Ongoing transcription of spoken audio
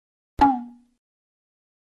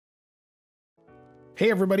Hey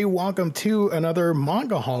everybody, welcome to another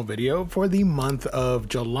manga haul video for the month of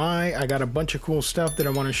July. I got a bunch of cool stuff that I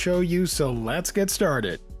want to show you, so let's get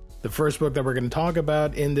started. The first book that we're going to talk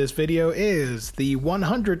about in this video is The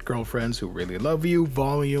 100 Girlfriends Who Really Love You,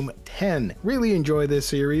 Volume 10. Really enjoy this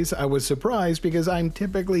series. I was surprised because I'm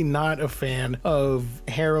typically not a fan of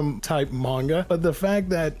harem type manga, but the fact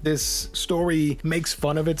that this story makes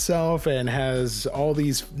fun of itself and has all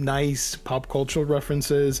these nice pop cultural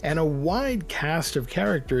references and a wide cast of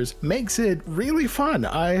characters makes it really fun.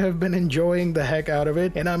 I have been enjoying the heck out of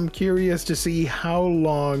it, and I'm curious to see how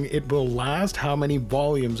long it will last, how many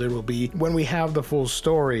volumes it will be when we have the full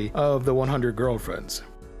story of the 100 Girlfriends.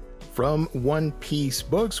 From One Piece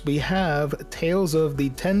Books, we have Tales of the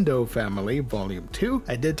Tendo Family, Volume 2.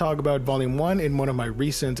 I did talk about Volume 1 in one of my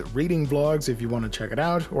recent reading vlogs if you want to check it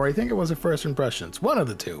out, or I think it was a First Impressions, one of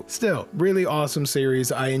the two. Still, really awesome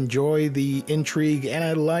series. I enjoy the intrigue and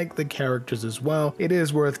I like the characters as well. It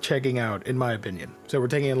is worth checking out in my opinion. So we're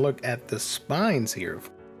taking a look at the spines here.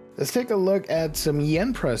 Let's take a look at some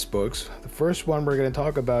Yen Press books. The first one we're going to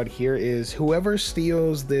talk about here is Whoever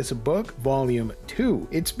Steals This Book, Volume 2.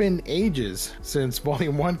 It's been ages since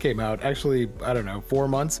Volume 1 came out, actually, I don't know, 4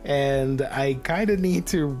 months, and I kind of need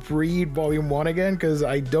to read Volume 1 again because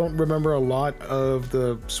I don't remember a lot of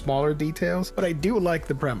the smaller details, but I do like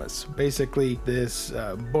the premise. Basically, this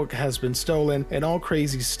book has been stolen and all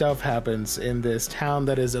crazy stuff happens in this town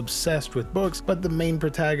that is obsessed with books, but the main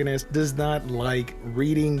protagonist does not like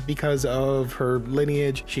reading because of her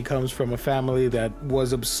lineage. She comes from a family that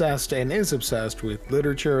was obsessed and is obsessed with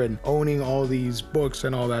literature and owning all these books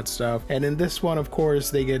and all that stuff. And in this one, of course,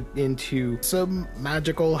 they get into some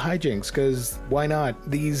magical hijinks because why not?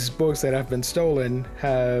 These books that have been stolen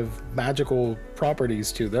have magical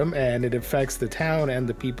properties to them and it affects the town and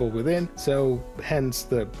the people within, so hence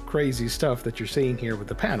the crazy stuff that you're seeing here with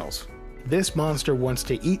the panels. This Monster Wants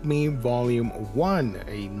to Eat Me, Volume 1,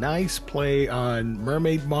 a nice play on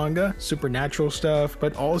mermaid manga, supernatural stuff,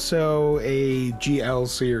 but also a GL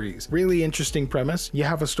series. Really interesting premise. You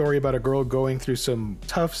have a story about a girl going through some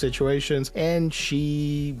tough situations, and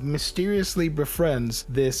she mysteriously befriends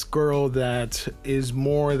this girl that is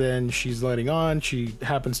more than she's letting on. She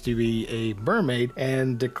happens to be a mermaid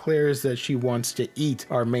and declares that she wants to eat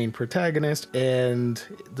our main protagonist, and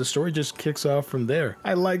the story just kicks off from there.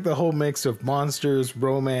 I like the whole mix of monsters,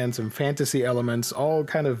 romance, and fantasy elements all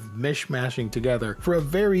kind of mishmashing together for a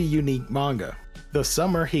very unique manga. The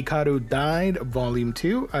Summer Hikaru Died, Volume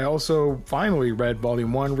 2. I also finally read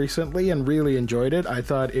Volume 1 recently and really enjoyed it. I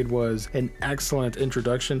thought it was an excellent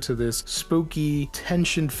introduction to this spooky,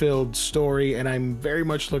 tension-filled story, and I'm very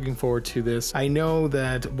much looking forward to this. I know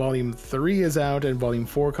that Volume 3 is out and Volume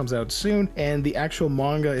 4 comes out soon, and the actual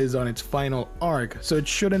manga is on its final arc, so it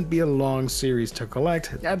shouldn't be a long series to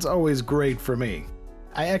collect. That's always great for me.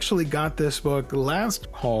 I actually got this book last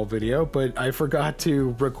haul video, but I forgot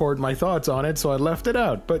to record my thoughts on it, so I left it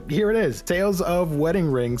out. But here it is. Tales of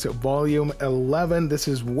Wedding Rings, Volume 11. This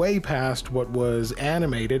is way past what was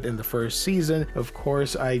animated in the first season. Of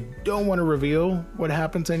course, I don't want to reveal what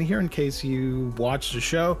happens in here in case you watch the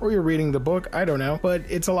show or you're reading the book. I don't know, but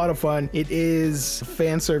it's a lot of fun. It is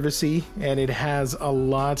fan servicey and it has a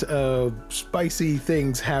lot of spicy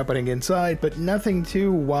things happening inside, but nothing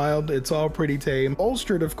too wild. It's all pretty tame.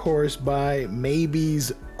 Bolstered, of course, by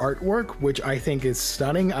Maybe's artwork, which I think is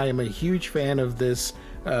stunning. I am a huge fan of this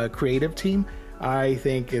creative team. I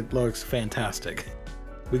think it looks fantastic.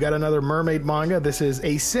 We got another mermaid manga. This is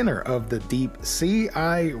A Sinner of the Deep Sea.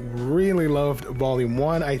 I really loved Volume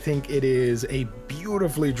 1. I think it is a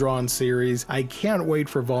beautifully drawn series. I can't wait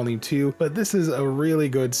for Volume 2, but this is a really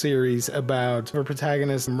good series about a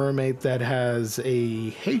protagonist, a mermaid that has a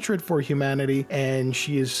hatred for humanity, and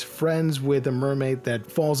she is friends with a mermaid that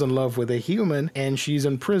falls in love with a human, and she's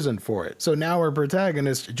imprisoned for it. So now our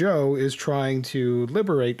protagonist, Jo, is trying to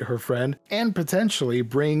liberate her friend and potentially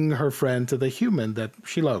bring her friend to the human that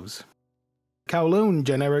she loves. Kowloon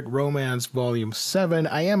Generic Romance Volume 7.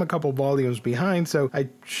 I am a couple volumes behind, so I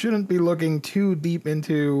shouldn't be looking too deep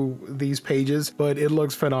into these pages, but it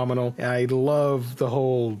looks phenomenal. I love the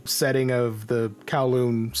whole setting of the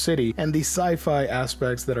Kowloon city and the sci-fi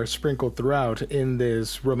aspects that are sprinkled throughout in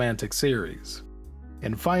this romantic series.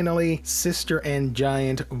 And finally, Sister and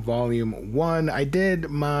Giant Volume 1. I did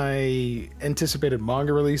my anticipated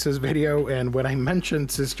manga releases video, and when I mentioned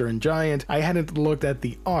Sister and Giant, I hadn't looked at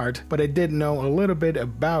the art, but I did know a little bit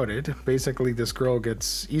about it. Basically, this girl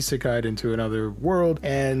gets isekai'd into another world,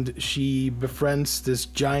 and she befriends this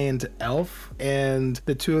giant elf, and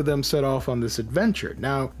the two of them set off on this adventure.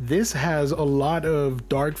 Now, this has a lot of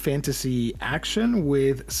dark fantasy action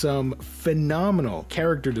with some phenomenal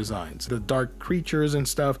character designs. The dark creatures covers and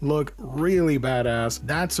stuff look really badass.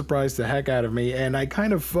 That surprised the heck out of me, and I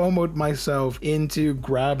kind of FOMO'd myself into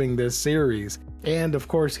grabbing this series. And of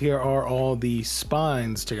course, here are all the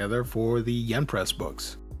spines together for the Yen Press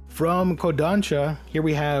books. From Kodansha, here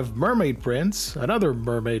we have Mermaid Prince, another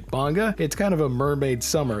mermaid manga. It's kind of a mermaid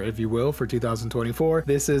summer, if you will, for 2024.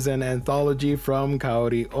 This is an anthology from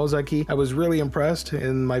Kaori Ozaki. I was really impressed.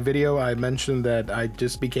 In my video, I mentioned that I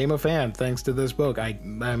just became a fan thanks to this book.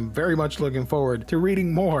 I'm very much looking forward to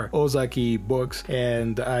reading more Ozaki books,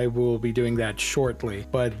 and I will be doing that shortly.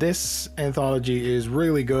 But this anthology is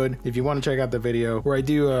really good if you want to check out the video where I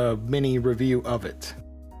do a mini review of it.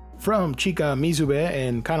 From Chika Mizube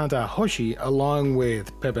and Kanata Hoshi, along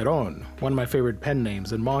with Pepperon, one of my favorite pen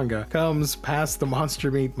names in manga, comes Past the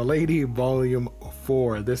Monster Meat Milady Volume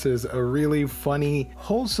 4. This is a really funny,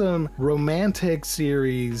 wholesome, romantic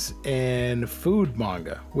series and food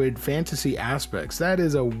manga with fantasy aspects. That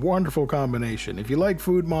is a wonderful combination. If you like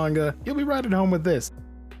food manga, you'll be right at home with this.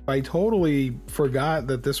 I totally forgot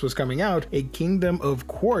that this was coming out, A Kingdom of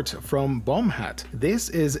Quartz from Baumhat. This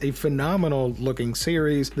is a phenomenal looking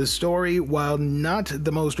series. The story, while not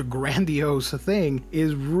the most grandiose thing,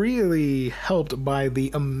 is really helped by the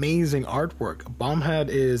amazing artwork. Baumhat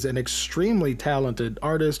is an extremely talented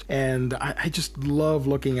artist, and I just love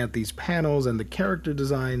looking at these panels and the character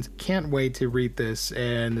designs. Can't wait to read this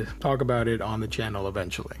and talk about it on the channel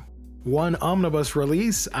eventually. One omnibus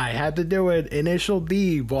release, I had to do it, Initial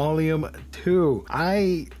D Volume 2.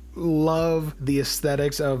 I love the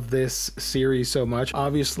aesthetics of this series so much.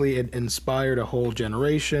 Obviously, it inspired a whole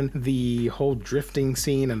generation, the whole drifting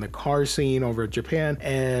scene and the car scene over Japan,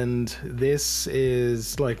 and this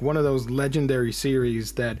is like one of those legendary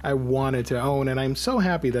series that I wanted to own, and I'm so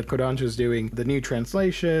happy that Kodansha is doing the new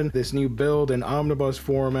translation, this new build in omnibus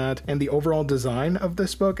format, and the overall design of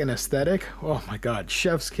this book and aesthetic. Oh my god,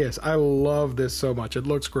 chef's kiss. I love this so much. It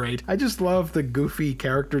looks great. I just love the goofy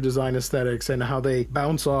character design aesthetics and how they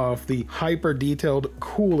bounce off the hyper detailed,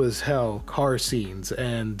 cool as hell car scenes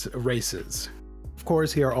and races. Of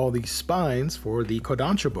course, here are all the spines for the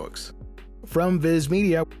Kodansha books. From Viz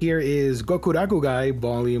Media, here is Gokurakugai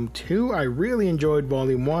Volume 2. I really enjoyed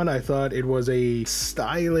Volume 1. I thought it was a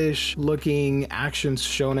stylish looking action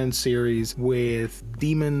shonen series with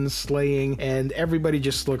demon slaying, and everybody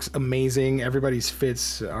just looks amazing. Everybody's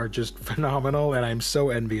fits are just phenomenal, and I'm so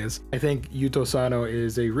envious. I think Yuto Sano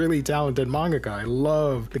is a really talented mangaka. I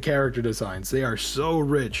love the character designs. They are so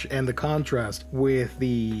rich, and the contrast with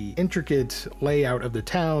the intricate layout of the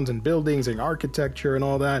towns and buildings and architecture and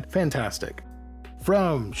all that, fantastic.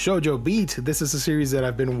 From Shoujo Beat, this is a series that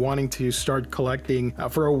I've been wanting to start collecting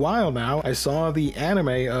for a while now. I saw the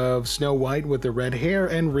anime of Snow White with the red hair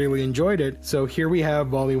and really enjoyed it. So here we have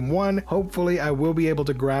Volume 1. Hopefully I will be able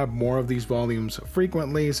to grab more of these volumes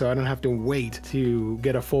frequently so I don't have to wait to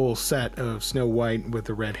get a full set of Snow White with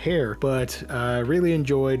the red hair. But I really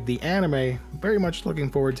enjoyed the anime. Very much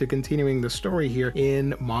looking forward to continuing the story here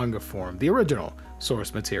in manga form, the original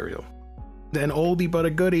source material. An oldie but a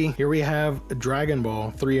goodie. Here we have Dragon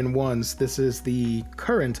Ball 3-in-1s. This is the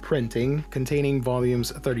current printing containing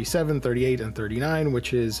volumes 37, 38, and 39,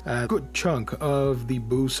 which is a good chunk of the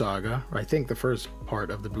Buu saga. I think the first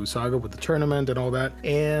part of the Buu saga with the tournament and all that.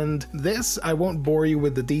 And this, I won't bore you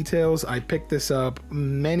with the details. I picked this up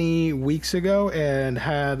many weeks ago and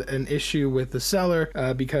had an issue with the seller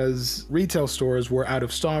because retail stores were out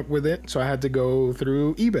of stock with it, so I had to go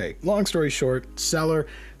through eBay. Long story short, seller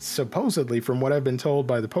supposedly, from what I've been told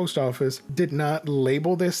by the post office, did not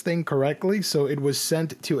label this thing correctly, so it was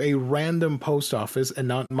sent to a random post office and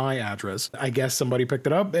not my address. I guess somebody picked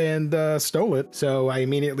it up and stole it, so I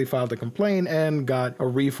immediately filed a complaint and got a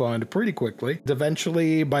refund pretty quickly.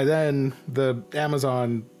 Eventually, by then, the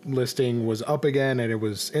Amazon listing was up again and it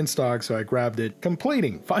was in stock, so I grabbed it,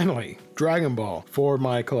 completing, finally, Dragon Ball for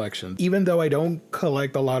my collection. Even though I don't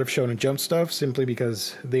collect a lot of Shonen Jump stuff, simply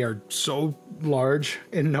because they are so large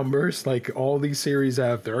in numbers, like all these series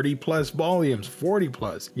have 30 plus volumes, 40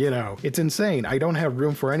 plus, you know, it's insane. I don't have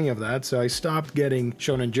room for any of that, so I stopped getting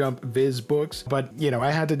Shonen Jump Viz books, but you know, I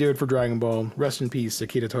had to do it for Dragon Ball. Rest in peace,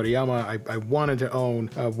 Akira Toriyama. I wanted to own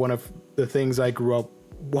one of the things I grew up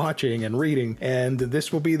watching and reading, and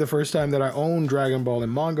this will be the first time that I own Dragon Ball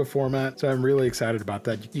in manga format, so I'm really excited about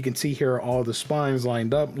that. You can see here all the spines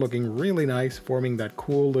lined up, looking really nice, forming that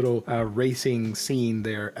cool little racing scene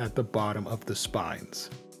there at the bottom of the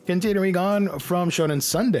spines. Continuing on from Shonen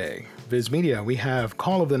Sunday, Viz Media, we have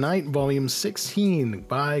Call of the Night Volume 16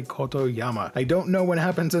 by Kotoyama. I don't know what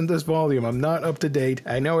happens in this volume. I'm not up to date.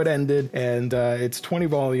 I know it ended, and it's 20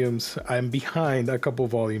 volumes. I'm behind a couple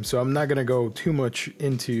volumes, so I'm not going to go too much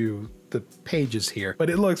into the pages here, but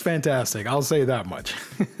it looks fantastic. I'll say that much.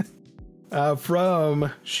 From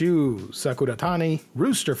Shu Sakuratani,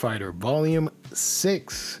 Rooster Fighter Volume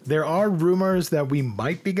 6. There are rumors that we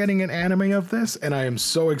might be getting an anime of this, and I am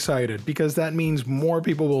so excited because that means more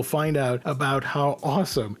people will find out about how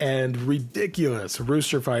awesome and ridiculous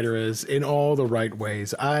Rooster Fighter is in all the right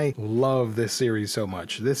ways. I love this series so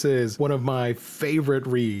much. This is one of my favorite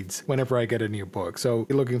reads whenever I get a new book, so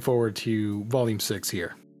looking forward to Volume 6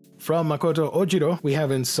 here. From Makoto Ojiro, we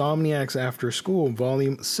have Insomniacs After School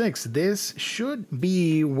Volume 6. This should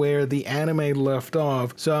be where the anime left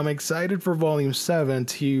off, so I'm excited for Volume 7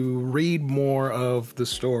 to read more of the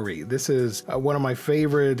story. This is one of my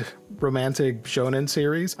favorite romantic shonen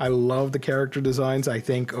series. I love the character designs. I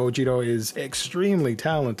think Ojiro is extremely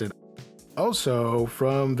talented. Also,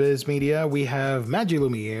 from Viz Media, we have Magi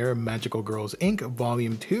Lumiere, Magical Girls Inc.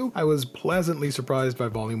 Volume 2. I was pleasantly surprised by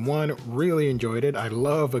Volume 1, really enjoyed it. I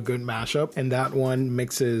love a good mashup, and that one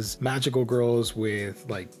mixes magical girls with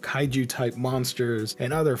like kaiju type monsters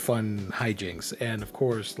and other fun hijinks, and of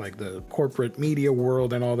course like the corporate media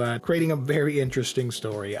world and all that, creating a very interesting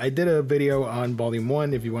story. I did a video on Volume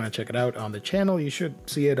 1. If you want to check it out on the channel, you should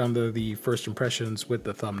see it under the first impressions with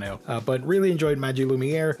the thumbnail. But really enjoyed Magi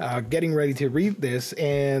Lumiere, getting ready to read this,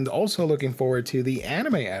 and also looking forward to the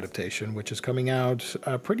anime adaptation, which is coming out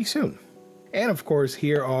pretty soon. And of course,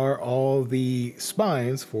 here are all the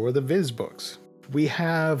spines for the Viz books. We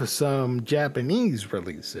have some Japanese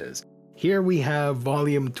releases. Here we have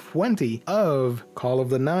Volume 20 of Call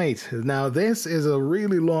of the Night. Now this is a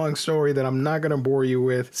really long story that I'm not going to bore you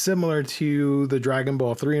with. Similar to the Dragon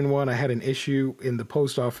Ball 3-in-1, I had an issue in the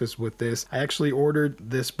post office with this. I actually ordered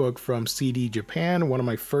this book from CD Japan, one of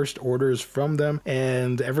my first orders from them,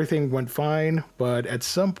 and everything went fine, but at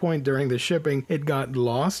some point during the shipping it got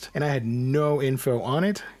lost and I had no info on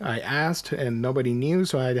it. I asked and nobody knew,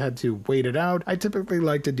 so I had to wait it out. I typically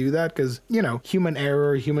like to do that because, you know, human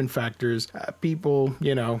error, human factors. People,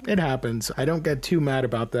 you know, it happens. I don't get too mad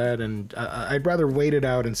about that, and I'd rather wait it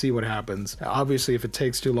out and see what happens. Obviously, if it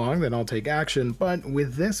takes too long, then I'll take action. But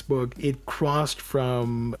with this book, it crossed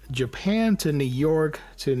from Japan to New York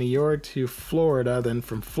to Florida. Then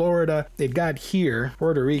from Florida, it got here,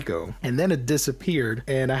 Puerto Rico, and then it disappeared.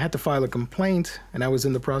 And I had to file a complaint, and I was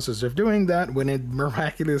in the process of doing that when it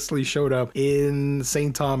miraculously showed up in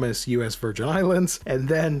St. Thomas, U.S. Virgin Islands. And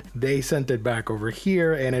then they sent it back over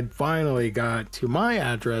here, and it finally got to my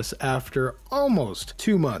address after almost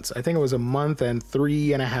 2 months. I think it was a month and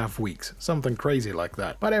 3.5 weeks, something crazy like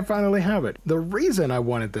that. But I finally have it. The reason I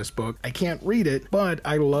wanted this book, I can't read it, but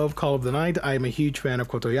I love Call of the Night. I'm a huge fan of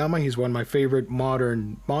Kotoyama. He's one of my favorite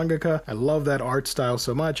modern mangaka. I love that art style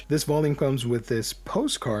so much. This volume comes with this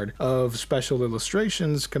postcard of special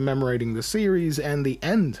illustrations commemorating the series and the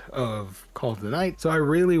end of Call of the Night. So I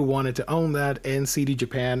really wanted to own that, and CD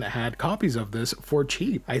Japan had copies of this for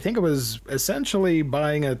cheap. I think it was essentially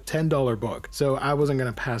buying a $10 book, so I wasn't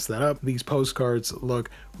going to pass that up. These postcards look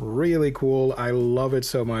really cool. I love it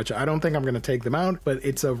so much. I don't think I'm going to take them out, but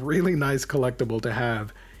it's a really nice collectible to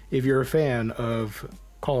have if you're a fan of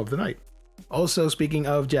Call of the Night. Also, speaking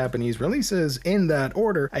of Japanese releases, in that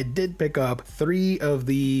order, I did pick up 3 of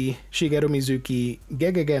the Shigeru Mizuki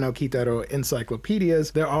Gegege no Kitaro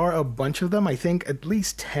encyclopedias. There are a bunch of them, I think at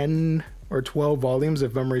least 10 or 12 volumes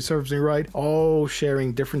if memory serves me right, all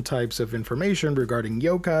sharing different types of information regarding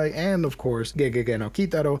yokai and of course Gegege no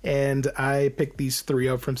Kitaro, and I picked these 3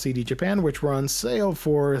 up from CD Japan, which were on sale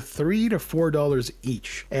for $3 to $4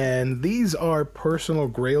 each, and these are personal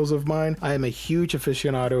grails of mine. I am a huge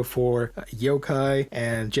aficionado for yokai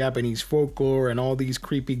and Japanese folklore and all these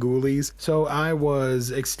creepy ghoulies, so I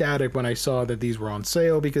was ecstatic when I saw that these were on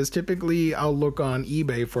sale, because typically I'll look on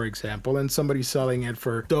eBay, for example, and somebody's selling it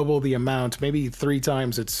for double the amount, maybe 3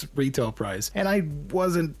 times its retail price, and I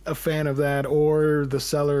wasn't a fan of that, or the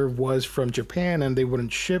seller was from Japan and they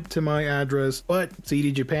wouldn't ship to my address. But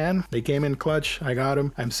CD Japan, they came in clutch. I got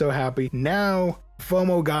them. I'm so happy. Now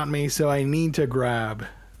FOMO got me, so I need to grab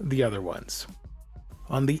the other ones.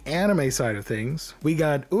 On the anime side of things, we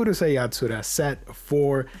got Urusei Yatsura set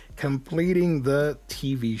for completing the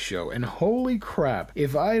TV show, and holy crap,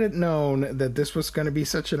 if I had known that this was going to be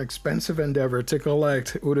such an expensive endeavor to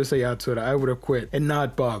collect Urusei Yatsura, I would have quit and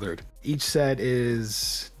not bothered. Each set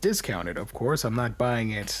is discounted, of course. I'm not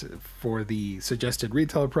buying it for the suggested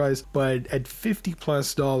retail price, but at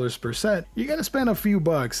 $50+ per set, you're gonna spend a few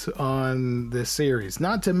bucks on this series.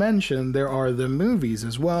 Not to mention, there are the movies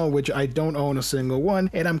as well, which I don't own a single one,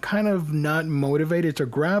 and I'm kind of not motivated to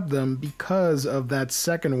grab them because of that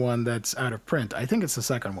second one that's out of print. I think it's the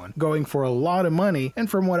second one, going for a lot of money, and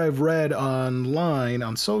from what I've read online,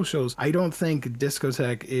 on socials, I don't think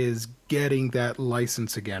Discotek is getting that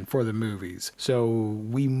license again for the movies. So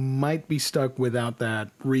we might be stuck without that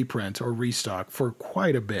reprint or restock for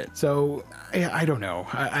quite a bit. So I don't know.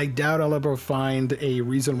 I doubt I'll ever find a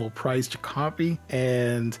reasonable priced copy.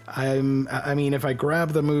 And I mean, if I grab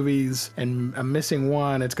the movies and I'm missing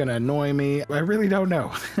one, it's gonna annoy me. I really don't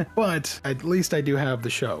know. But at least I do have the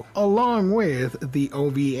show, along with the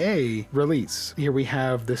OVA release. Here we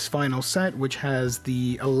have this final set, which has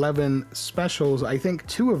the 11 specials. I think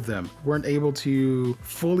 2 of them weren't able to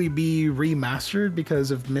fully be remastered because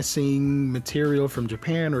of missing material from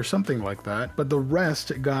Japan or something like that, but the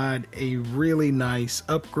rest got a really nice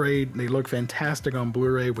upgrade. They look fantastic on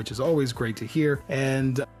Blu-ray, which is always great to hear,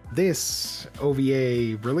 and this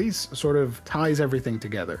OVA release sort of ties everything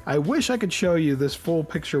together. I wish I could show you this full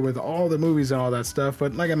picture with all the movies and all that stuff,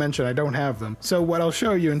 but like I mentioned, I don't have them. So what I'll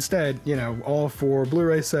show you instead, you know, all 4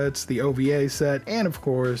 Blu-ray sets, the OVA set, and of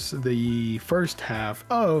course the first half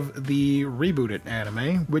of the rebooted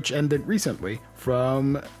anime, which ended recently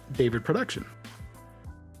from David Production.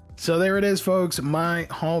 So there it is, folks, my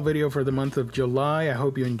haul video for the month of July. I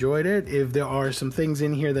hope you enjoyed it. If there are some things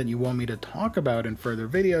in here that you want me to talk about in further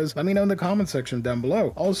videos, let me know in the comment section down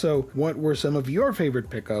below. Also, what were some of your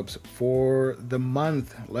favorite pickups for the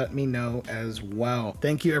month? Let me know as well.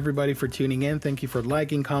 Thank you everybody for tuning in. Thank you for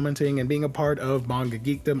liking, commenting, and being a part of Manga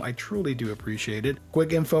Geekdom. I truly do appreciate it.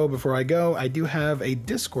 Quick info before I go, I do have a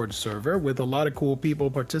Discord server with a lot of cool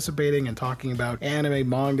people participating and talking about anime,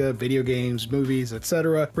 manga, video games, movies,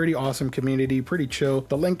 etc. Pretty awesome community, pretty chill.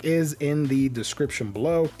 The link is in the description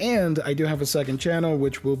below, and I do have a second channel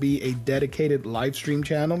which will be a dedicated live stream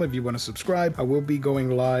channel. If you want to subscribe, I will be going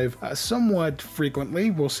live somewhat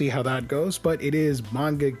frequently. We'll see how that goes, but it is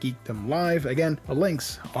Manga Geekdom Live. Again, the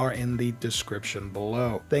links are in the description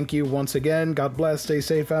below. Thank you once again. God bless, stay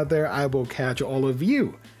safe out there. I will catch all of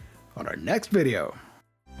you on our next video.